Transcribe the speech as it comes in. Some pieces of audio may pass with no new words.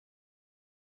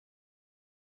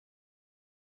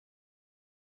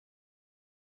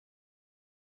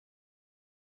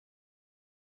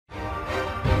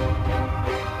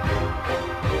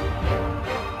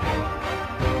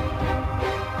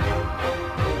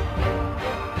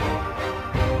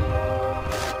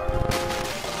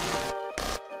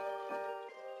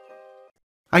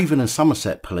Avon and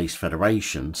Somerset Police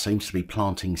Federation seems to be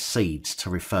planting seeds to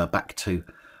refer back to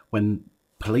when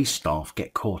police staff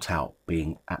get caught out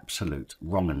being absolute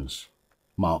wrong-uns.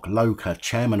 Mark Loker,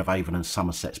 chairman of Avon and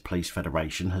Somerset's Police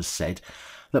Federation, has said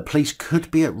that police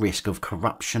could be at risk of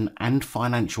corruption and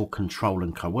financial control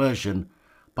and coercion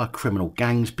by criminal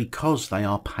gangs because they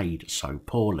are paid so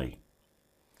poorly.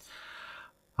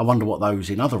 I wonder what those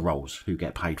in other roles who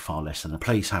get paid far less than the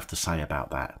police have to say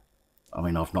about that. I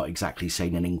mean, I've not exactly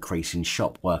seen an increase in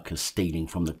shop workers stealing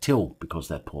from the till because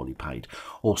they're poorly paid,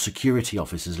 or security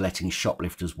officers letting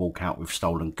shoplifters walk out with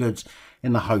stolen goods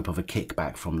in the hope of a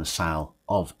kickback from the sale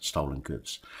of stolen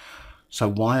goods. So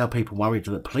why are people worried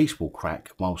that police will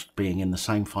crack whilst being in the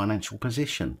same financial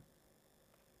position?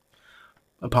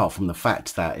 Apart from the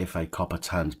fact that if a copper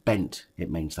turns bent, it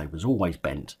means they was always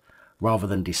bent, rather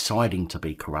than deciding to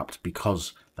be corrupt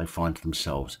because they find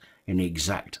themselves in the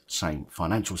exact same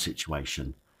financial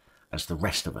situation as the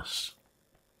rest of us.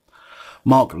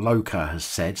 Mark Loker has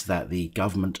said that the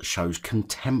government shows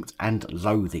contempt and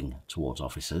loathing towards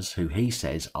officers who he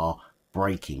says are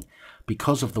breaking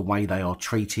because of the way they are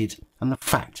treated and the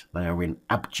fact they are in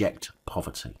abject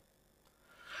poverty.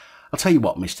 I'll tell you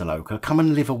what, Mr. Loker, come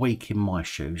and live a week in my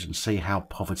shoes and see how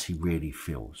poverty really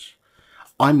feels.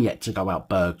 I'm yet to go out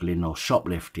burgling or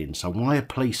shoplifting, so why are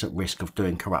police at risk of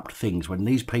doing corrupt things when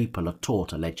these people are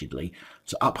taught, allegedly,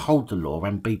 to uphold the law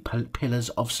and be pillars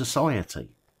of society?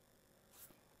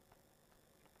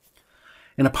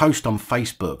 In a post on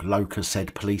Facebook, Loker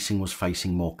said policing was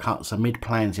facing more cuts amid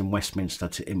plans in Westminster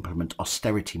to implement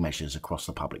austerity measures across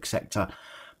the public sector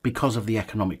because of the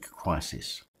economic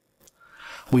crisis.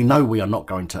 We know we are not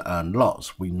going to earn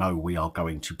lots. We know we are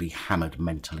going to be hammered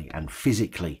mentally and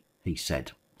physically, he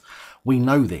said. We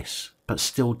know this, but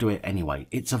still do it anyway.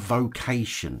 It's a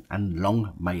vocation, and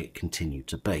long may it continue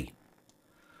to be.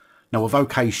 Now, a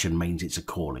vocation means it's a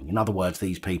calling. In other words,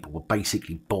 these people were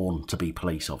basically born to be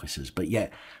police officers, but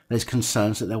yet there's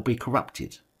concerns that they'll be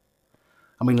corrupted.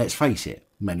 I mean, let's face it,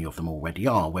 many of them already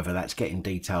are, whether that's getting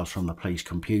details from the police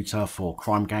computer for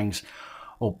crime gangs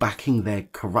or backing their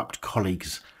corrupt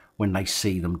colleagues when they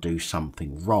see them do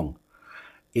something wrong.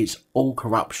 It's all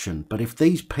corruption, but if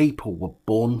these people were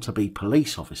born to be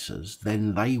police officers,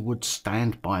 then they would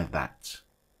stand by that,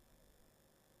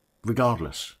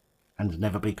 regardless, and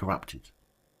never be corrupted.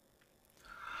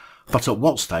 But at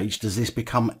what stage does this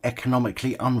become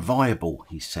economically unviable,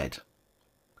 he said.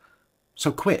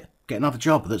 So quit, get another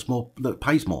job that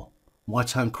pays more. Why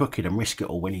turn crooked and risk it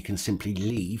all when you can simply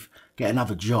leave, get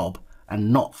another job,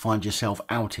 and not find yourself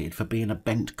outed for being a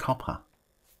bent copper?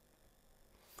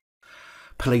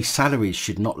 Police salaries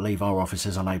should not leave our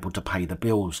officers unable to pay the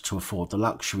bills, to afford the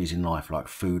luxuries in life like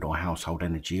food or household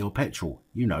energy or petrol.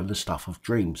 You know, the stuff of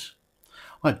dreams.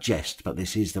 I jest, but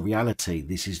this is the reality.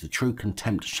 This is the true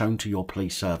contempt shown to your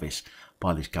police service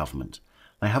by this government.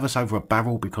 They have us over a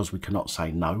barrel because we cannot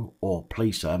say no, or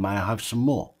please sir, may I have some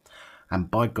more?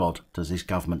 And by God, does this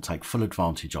government take full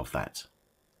advantage of that.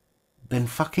 Then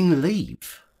fucking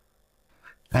leave.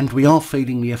 And we are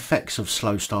feeling the effects of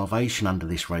slow starvation under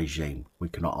this regime. We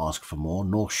cannot ask for more,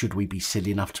 nor should we be silly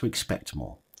enough to expect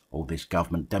more. All this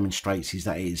government demonstrates is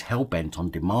that it is hell-bent on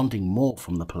demanding more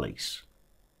from the police.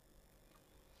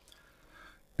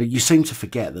 But you seem to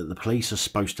forget that the police are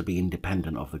supposed to be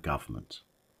independent of the government,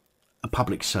 a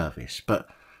public service, but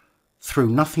through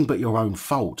nothing but your own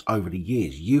fault over the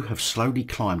years, you have slowly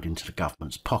climbed into the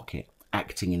government's pocket,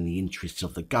 acting in the interests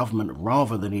of the government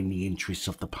rather than in the interests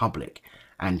of the public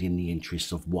and in the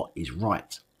interests of what is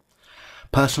right.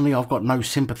 Personally, I've got no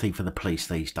sympathy for the police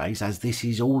these days, as this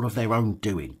is all of their own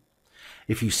doing.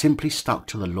 If you simply stuck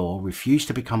to the law, refused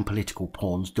to become political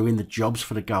pawns, doing the jobs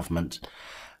for the government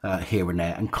here and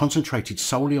there, and concentrated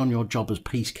solely on your job as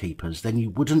peacekeepers, then you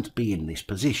wouldn't be in this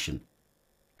position.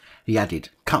 He added,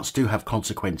 cuts do have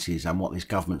consequences, and what this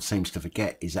government seems to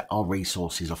forget is that our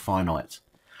resources are finite.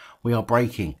 We are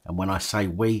breaking, and when I say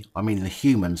we, I mean the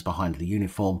humans behind the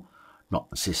uniform, not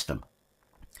the system.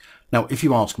 Now, if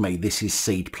you ask me, this is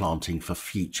seed planting for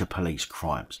future police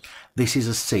crimes. This is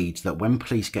a seed that when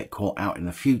police get caught out in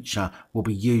the future will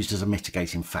be used as a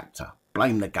mitigating factor.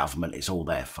 Blame the government, it's all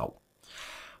their fault.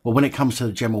 Well, when it comes to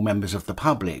the general members of the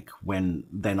public,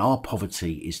 then our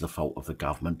poverty is the fault of the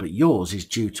government, but yours is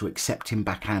due to accepting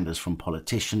backhanders from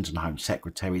politicians and home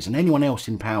secretaries and anyone else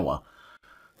in power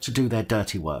to do their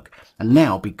dirty work. And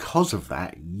now, because of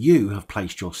that, you have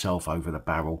placed yourself over the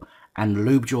barrel and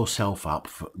lubed yourself up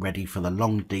ready for the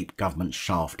long, deep government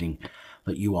shafting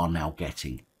that you are now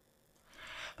getting.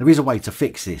 There is a way to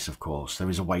fix this, of course. There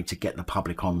is a way to get the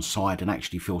public on side and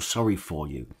actually feel sorry for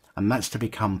you and that's to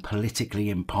become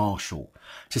politically impartial,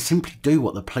 to simply do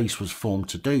what the police was formed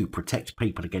to do, protect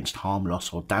people against harm,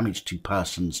 loss or damage to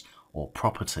persons or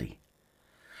property.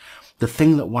 The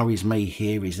thing that worries me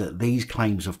here is that these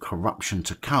claims of corruption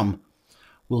to come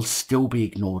will still be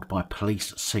ignored by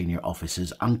police senior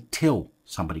officers until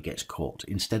somebody gets caught.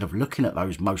 Instead of looking at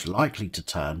those most likely to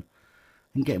turn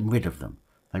and getting rid of them,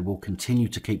 they will continue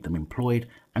to keep them employed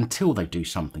until they do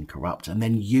something corrupt and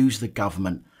then use the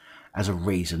government as a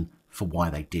reason for why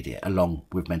they did it, along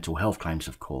with mental health claims,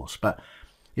 of course. But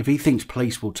if he thinks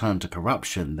police will turn to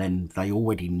corruption, then they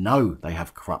already know they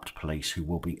have corrupt police who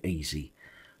will be easy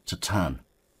to turn.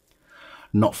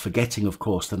 Not forgetting, of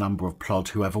course, the number of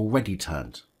plods who have already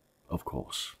turned, of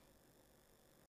course.